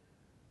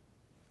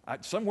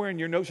 Somewhere in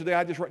your notes today,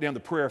 I just wrote down the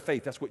prayer of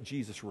faith. That's what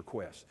Jesus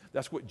requests.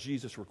 That's what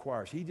Jesus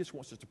requires. He just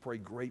wants us to pray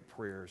great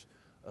prayers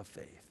of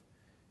faith.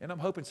 And I'm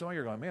hoping some of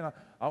you are going, man,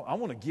 I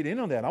want to get in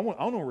on that. I want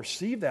to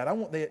receive that. I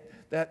want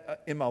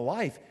that in my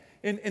life.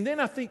 And then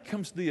I think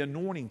comes the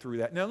anointing through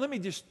that. Now, let me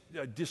just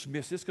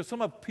dismiss this, because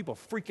some people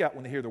freak out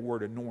when they hear the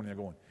word anointing. They're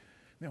going,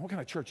 man, what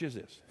kind of church is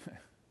this?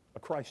 A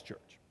Christ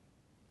church.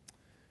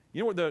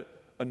 You know what the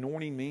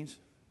anointing means?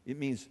 It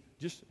means,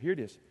 just here it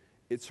is.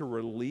 It's a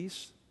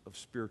release of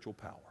spiritual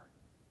power.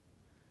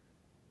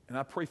 And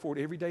I pray for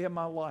it every day of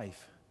my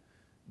life,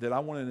 that I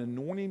want an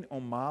anointing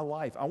on my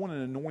life. I want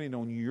an anointing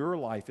on your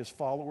life as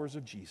followers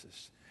of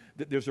Jesus.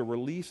 That there's a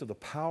release of the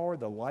power,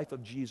 the life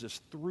of Jesus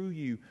through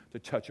you to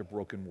touch a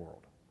broken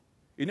world.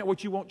 Isn't that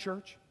what you want,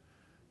 church?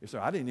 You say,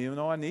 I didn't even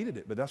know I needed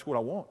it, but that's what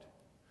I want.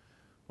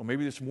 Well,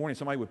 maybe this morning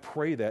somebody would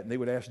pray that, and they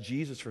would ask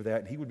Jesus for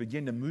that, and he would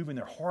begin to move in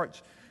their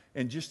hearts.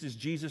 And just as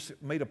Jesus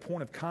made a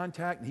point of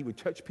contact and he would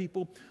touch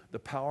people, the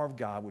power of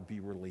God would be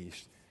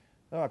released.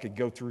 Oh, I could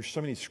go through so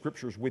many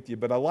scriptures with you,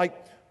 but I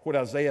like what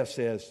Isaiah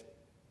says.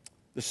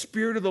 The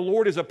Spirit of the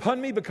Lord is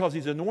upon me, because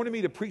he's anointed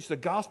me to preach the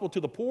gospel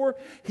to the poor.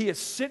 He has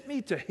sent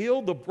me to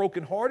heal the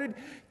brokenhearted,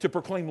 to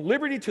proclaim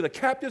liberty to the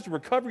captives,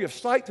 recovery of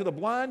sight to the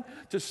blind,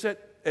 to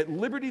set at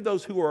liberty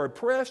those who are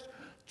oppressed,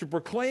 to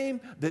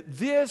proclaim that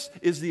this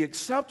is the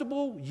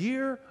acceptable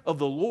year of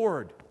the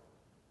Lord.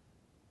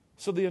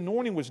 So the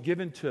anointing was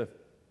given to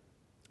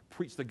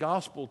preach the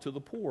gospel to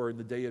the poor in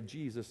the day of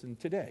Jesus and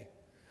today.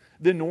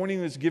 The anointing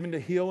was given to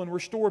heal and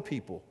restore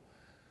people.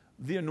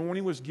 The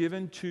anointing was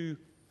given to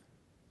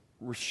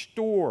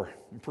restore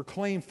and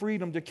proclaim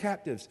freedom to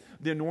captives.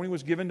 The anointing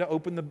was given to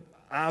open the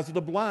eyes of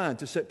the blind,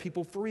 to set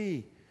people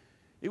free.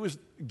 It was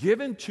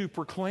given to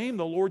proclaim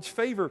the Lord's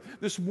favor.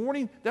 This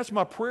morning, that's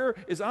my prayer,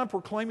 is I'm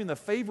proclaiming the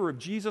favor of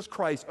Jesus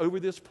Christ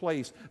over this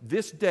place.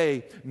 This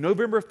day,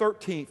 November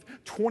 13th,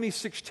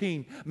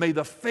 2016, may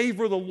the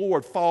favor of the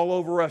Lord fall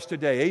over us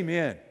today.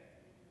 Amen.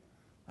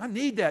 I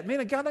need that.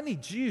 Man, God, I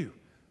need you.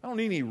 I don't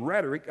need any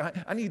rhetoric.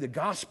 I need the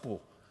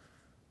gospel.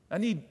 I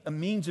need a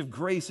means of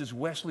grace, as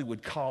Wesley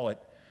would call it.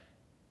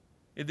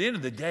 At the end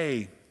of the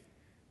day,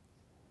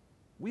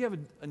 we have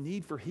a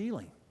need for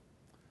healing.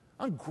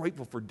 I'm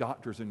grateful for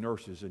doctors and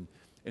nurses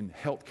and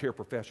healthcare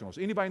professionals.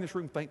 Anybody in this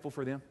room thankful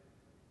for them?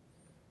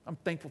 I'm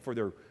thankful for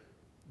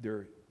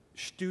their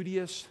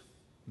studious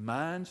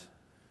minds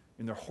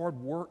and their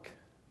hard work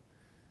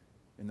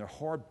and their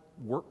hard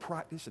work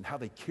practice and how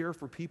they care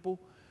for people.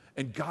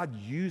 And God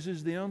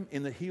uses them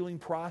in the healing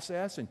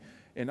process.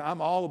 And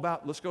I'm all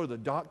about, let's go to the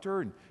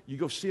doctor, and you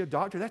go see a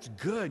doctor, that's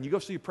good. And you go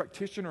see a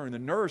practitioner and the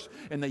nurse,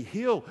 and they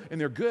heal,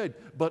 and they're good.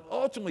 But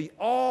ultimately,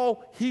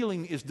 all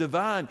healing is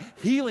divine.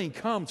 Healing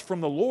comes from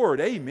the Lord.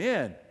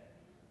 Amen.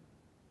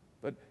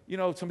 But,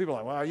 some people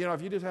are like, well,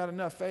 if you just had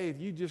enough faith,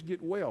 you just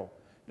get well.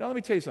 Now, let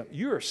me tell you something.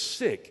 You are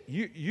sick.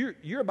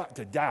 You're about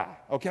to die,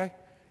 okay?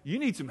 You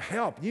need some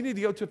help. You need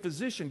to go to a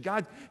physician.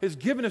 God has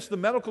given us the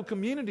medical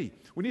community.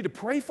 We need to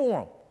pray for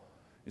them.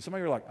 And some of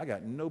you are like, I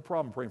got no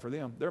problem praying for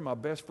them. They're my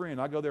best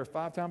friend. I go there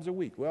 5 times a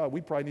week. Well,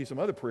 we probably need some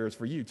other prayers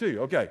for you too.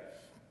 Okay.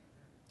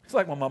 It's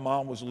like when my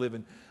mom was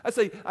living.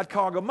 I'd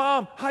call her, go,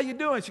 Mom, how you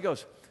doing? She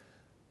goes,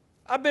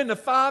 I've been to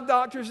 5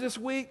 doctors this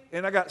week,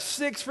 and I got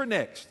 6 for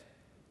next.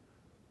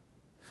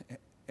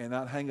 And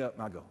I'd hang up,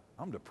 and I'd go,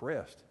 I'm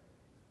depressed.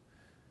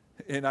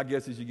 And I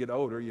guess as you get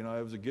older,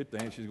 it was a good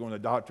thing. She was going to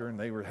the doctor, and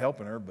they were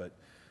helping her. But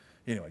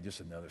anyway, just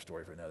another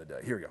story for another day.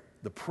 Here we go.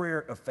 The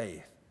prayer of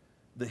faith,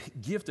 the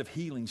gift of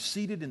healing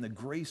seated in the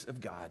grace of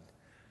God.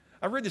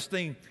 I read this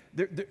thing.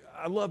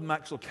 I love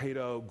Max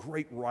Lucado,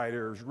 great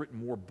writer, has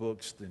written more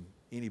books than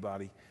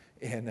anybody.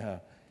 And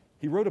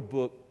he wrote a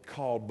book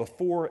called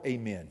Before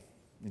Amen.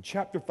 In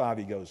chapter 5,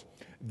 he goes,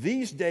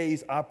 these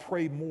days I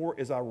pray more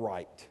as I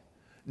write.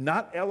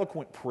 Not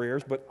eloquent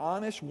prayers, but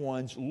honest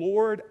ones.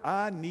 Lord,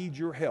 I need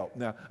your help.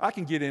 Now, I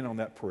can get in on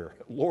that prayer.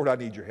 Lord, I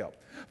need your help.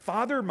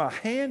 Father, my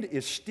hand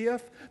is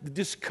stiff. The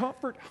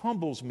discomfort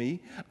humbles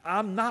me.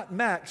 I'm not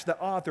Max, the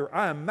author.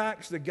 I am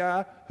Max, the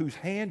guy whose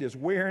hand is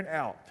wearing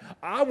out.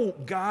 I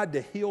want God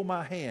to heal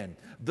my hand.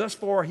 Thus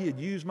far, he had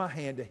used my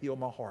hand to heal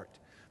my heart.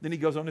 Then he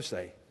goes on to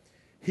say,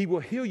 he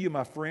will heal you,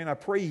 my friend. I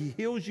pray he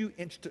heals you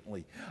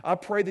instantly. I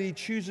pray that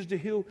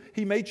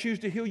he may choose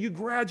to heal you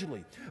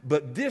gradually.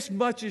 But this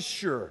much is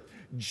sure.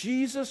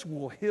 Jesus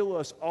will heal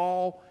us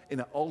all in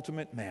an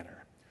ultimate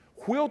manner.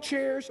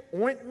 Wheelchairs,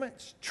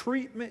 ointments,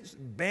 treatments,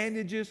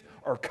 bandages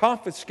are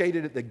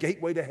confiscated at the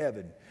gateway to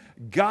heaven.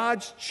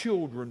 God's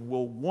children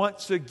will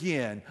once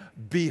again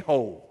be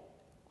whole.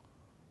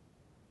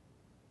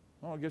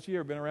 Well, I guess you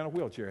ever been around a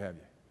wheelchair, have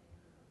you?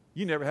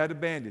 You never had a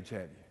bandage,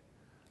 have you?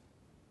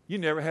 You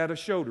never had a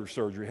shoulder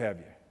surgery, have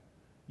you?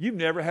 You've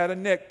never had a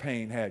neck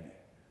pain, have you?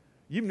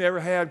 You've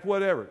never had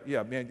whatever.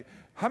 Yeah, man.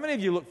 How many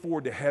of you look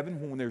forward to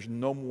heaven when there's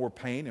no more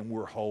pain and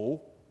we're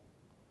whole?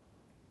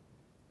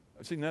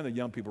 I see none of the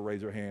young people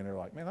raise their hand. They're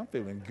like, man, I'm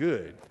feeling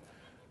good.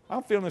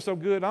 I'm feeling so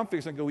good, I'm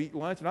fixing to go eat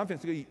lunch, and I'm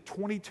fixing to go eat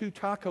 22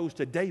 tacos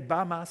today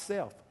by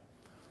myself.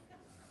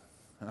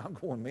 And I'm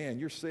going, man,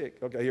 you're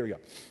sick. Okay, here we go.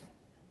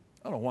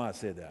 I don't know why I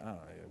said that. I don't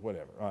know,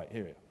 whatever. All right,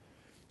 here we go.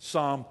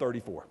 Psalm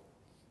 34.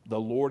 The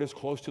Lord is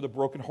close to the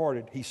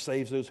brokenhearted. He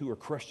saves those who are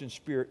crushed in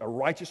spirit. A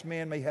righteous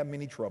man may have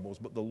many troubles,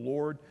 but the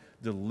Lord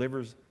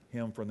delivers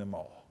him from them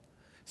all.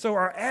 So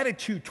our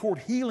attitude toward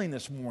healing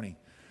this morning,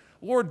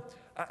 Lord,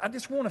 I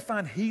just want to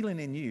find healing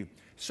in you.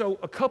 So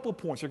a couple of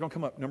points are going to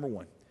come up. Number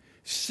 1,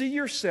 see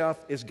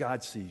yourself as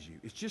God sees you.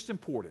 It's just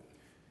important.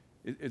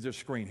 There's a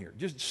screen here.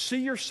 Just see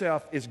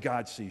yourself as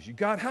God sees you.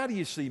 God, how do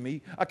you see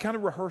me? I kind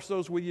of rehearse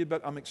those with you,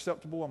 but I'm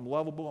acceptable, I'm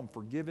lovable, I'm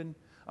forgiven,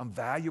 I'm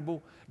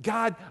valuable.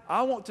 God,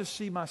 I want to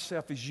see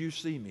myself as you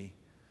see me,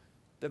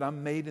 that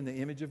I'm made in the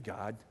image of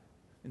God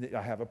and that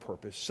I have a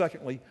purpose.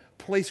 Secondly,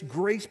 place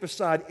grace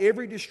beside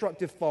every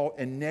destructive thought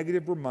and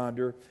negative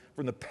reminder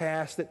from the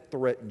past that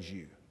threatens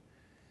you.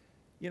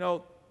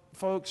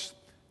 Folks,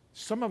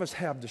 some of us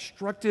have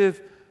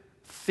destructive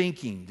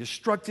thinking,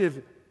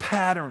 destructive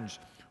patterns.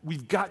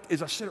 We've got,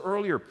 as I said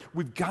earlier,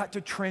 we've got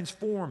to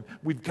transform.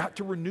 We've got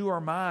to renew our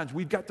minds.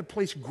 We've got to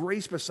place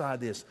grace beside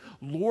this.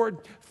 Lord,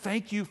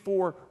 thank you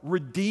for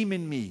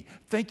redeeming me.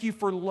 Thank you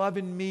for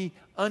loving me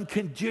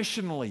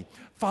unconditionally.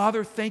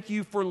 Father, thank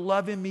you for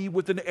loving me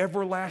with an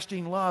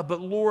everlasting love. But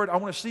Lord, I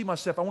want to see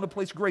myself. I want to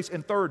place grace.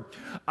 And third,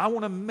 I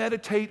want to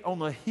meditate on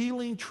the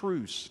healing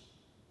truths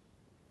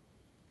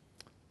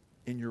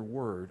in your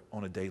word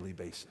on a daily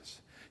basis.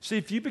 See,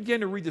 if you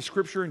begin to read the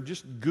scripture and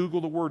just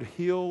Google the word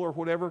heal or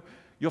whatever,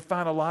 you'll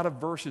find a lot of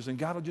verses, and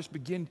God will just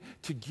begin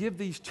to give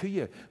these to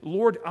you.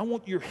 Lord, I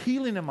want your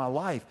healing in my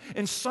life.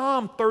 In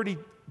Psalm 30,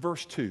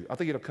 verse 2, I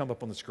think it'll come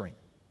up on the screen.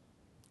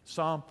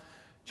 Psalm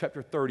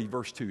chapter 30,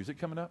 verse 2. Is it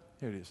coming up?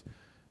 Here it is.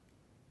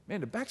 Man,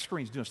 the back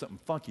screen's doing something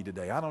funky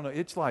today. I don't know.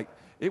 It's like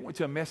it went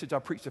to a message I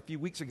preached a few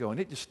weeks ago, and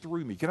it just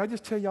threw me. Can I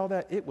just tell y'all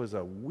that? It was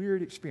a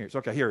weird experience.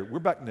 Okay, here, we're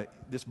back in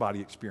this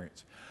body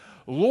experience.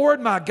 Lord,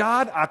 my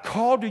God, I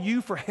called to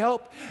you for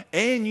help,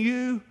 and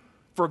you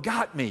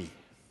forgot me.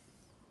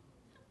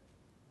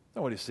 That's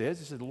not what it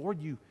says. It says,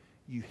 Lord, you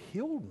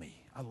healed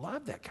me. I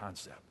love that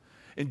concept.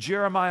 In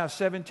Jeremiah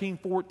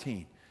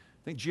 17:14, I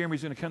think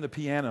Jeremy's going to come to the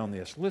piano on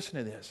this. Listen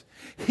to this.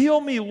 Heal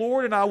me,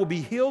 Lord, and I will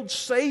be healed.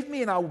 Save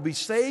me, and I will be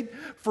saved.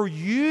 For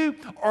you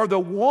are the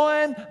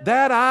one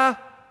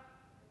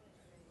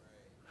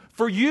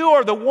For you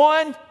are the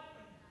one.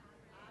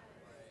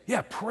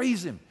 Yeah,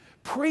 praise him.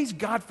 Praise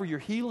God for your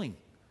healing.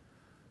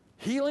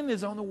 Healing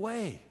is on the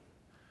way.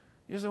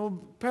 You say, well,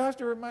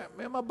 Pastor,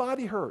 my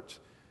body hurts.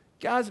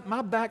 Guys,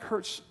 my back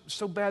hurts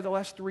so bad the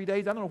last 3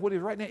 days. I don't know what it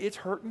is right now. It's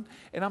hurting.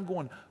 And I'm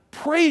going,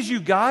 praise you,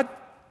 God,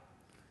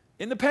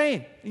 in the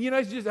pain. And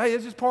it's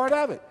just part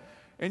of it.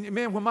 And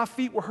man, when my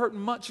feet were hurting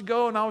months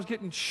ago and I was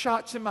getting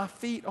shots in my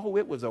feet,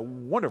 it was a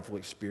wonderful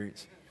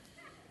experience.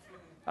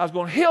 I was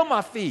going, heal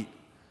my feet.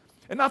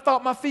 And I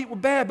thought my feet were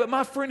bad. But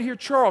my friend here,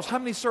 Charles, how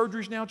many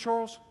surgeries now,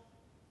 Charles?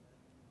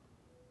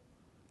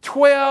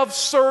 12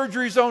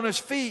 surgeries on his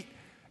feet.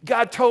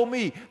 God told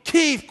me,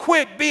 Keith,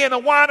 quit being a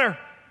whiner.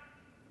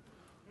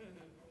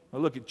 I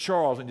look at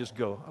Charles and just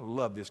go, I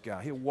love this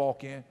guy. He'll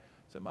walk in,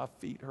 say, my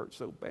feet hurt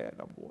so bad.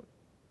 I'm going,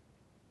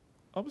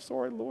 I'm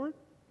sorry, Lord.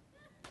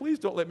 Please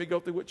don't let me go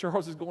through what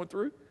Charles is going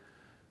through.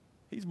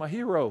 He's my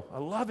hero. I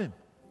love him.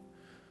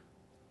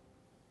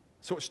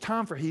 So it's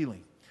time for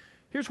healing.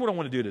 Here's what I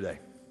want to do today.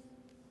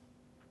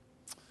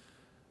 I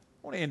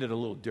want to end it a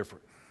little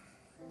different.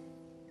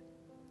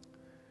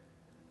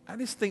 I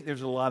just think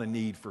there's a lot of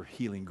need for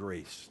healing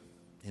grace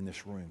in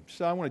this room.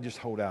 So I want to just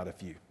hold out a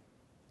few.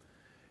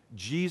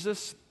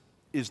 Jesus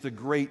is the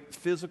great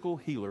physical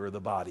healer of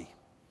the body.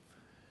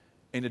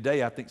 And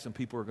today I think some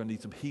people are going to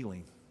need some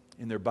healing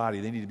in their body.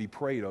 They need to be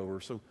prayed over.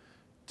 So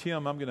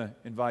Tim, I'm going to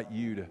invite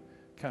you to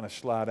kind of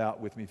slide out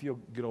with me. If you'll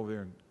get over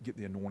there and get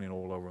the anointing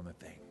oil over on the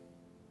thing.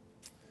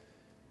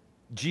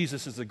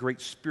 Jesus is a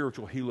great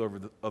spiritual healer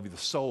of the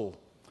soul.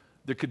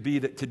 There could be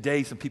that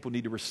today some people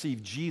need to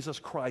receive Jesus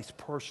Christ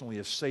personally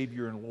as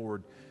Savior and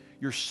Lord.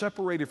 You're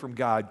separated from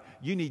God.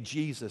 You need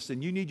Jesus,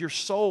 and you need your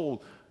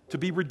soul to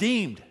be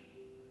redeemed.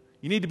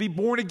 You need to be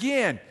born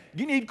again.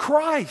 You need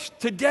Christ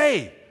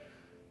today.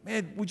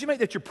 Man, would you make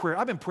that your prayer?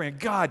 I've been praying,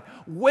 God,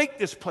 wake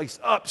this place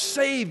up.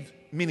 Save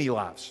many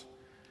lives.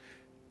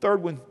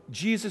 Third one,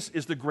 Jesus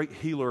is the great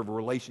healer of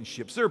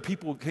relationships. There are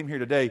people who came here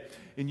today,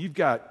 and you've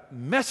got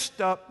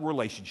messed up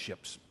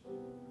relationships.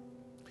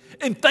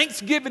 And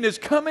Thanksgiving is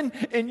coming,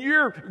 and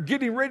you're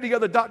getting ready to go to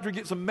the doctor to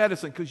get some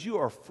medicine because you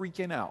are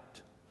freaking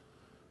out.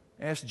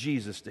 Ask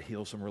Jesus to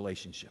heal some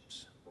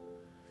relationships.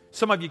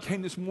 Some of you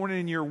came this morning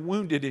and you're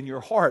wounded in your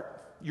heart,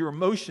 your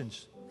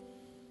emotions.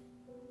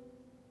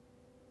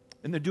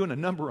 And they're doing a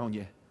number on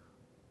you.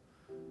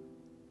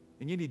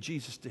 And you need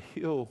Jesus to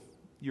heal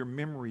your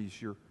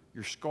memories, your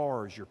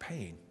scars, your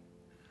pain.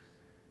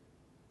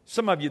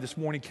 Some of you this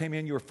morning came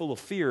in, you were full of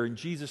fear, and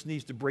Jesus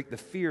needs to break the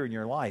fear in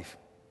your life.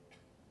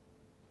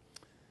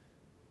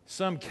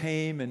 Some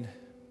came and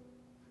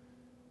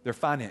their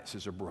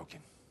finances are broken.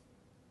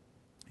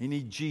 You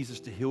need Jesus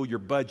to heal your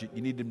budget.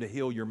 You need Him to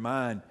heal your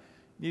mind.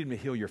 You need Him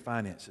to heal your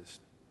finances.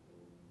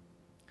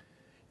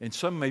 And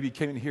some maybe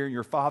came in here and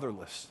you're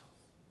fatherless.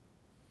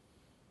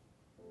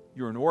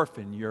 You're an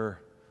orphan. You're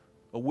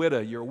a widow.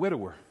 You're a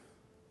widower.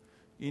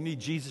 You need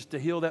Jesus to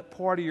heal that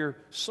part of your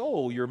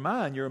soul, your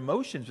mind, your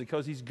emotions,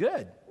 because He's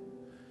good.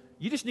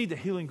 You just need the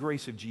healing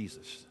grace of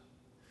Jesus.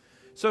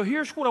 So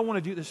here's what I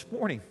want to do this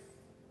morning.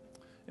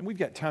 And we've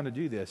got time to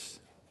do this.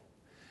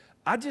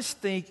 I just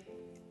think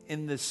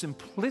in the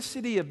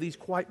simplicity of these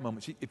quiet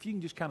moments, if you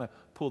can just kind of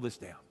pull this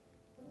down.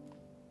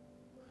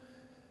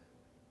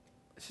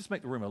 Let's just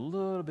make the room a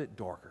little bit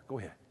darker. Go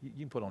ahead. You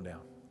can put on down.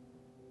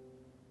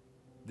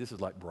 This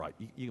is like bright.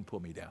 You can pull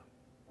me down.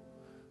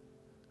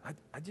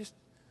 I just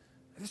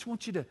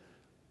want you to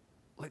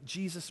let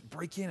Jesus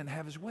break in and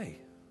have His way.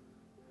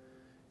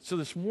 So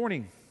this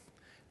morning,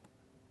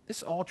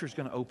 this altar is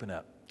going to open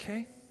up,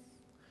 okay?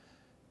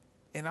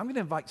 And I'm going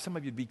to invite some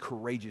of you to be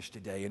courageous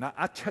today. And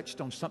I touched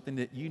on something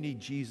that you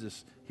need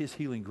Jesus, His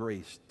healing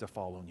grace, to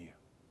fall on you.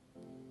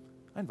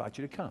 I invite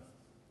you to come.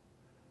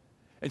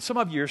 And some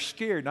of you are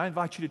scared, and I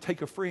invite you to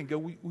take a friend and go,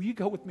 will you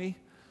go with me?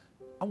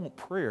 I want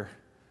prayer.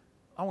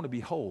 I want to be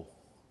whole.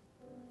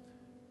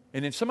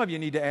 And then some of you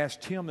need to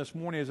ask Tim this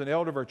morning as an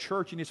elder of our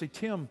church, and you say,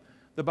 Tim,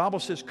 the Bible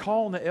says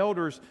call on the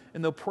elders,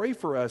 and they'll pray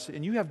for us,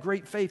 and you have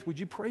great faith. Would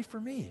you pray for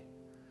me?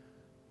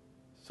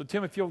 So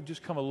Tim, if you'll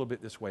just come a little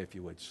bit this way, if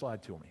you would,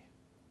 slide to me.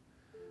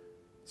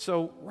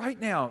 So right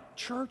now,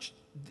 church,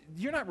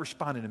 you're not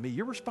responding to me.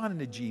 You're responding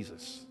to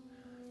Jesus.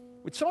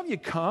 Would some of you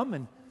come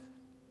and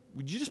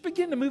would you just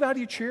begin to move out of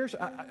your chairs?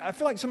 I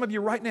feel like some of you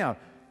right now,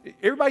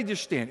 everybody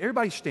just stand.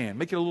 Everybody stand.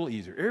 Make it a little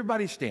easier.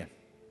 Everybody stand.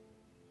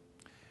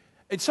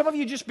 And some of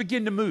you just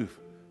begin to move.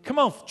 Come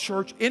on,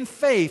 church. In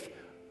faith,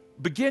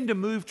 begin to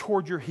move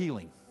toward your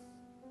healing.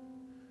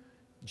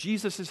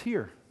 Jesus is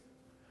here.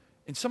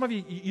 And some of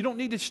you, you don't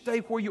need to stay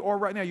where you are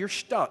right now. You're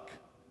stuck.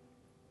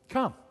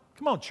 Come.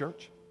 Come on,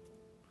 church.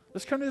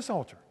 Let's come to this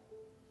altar.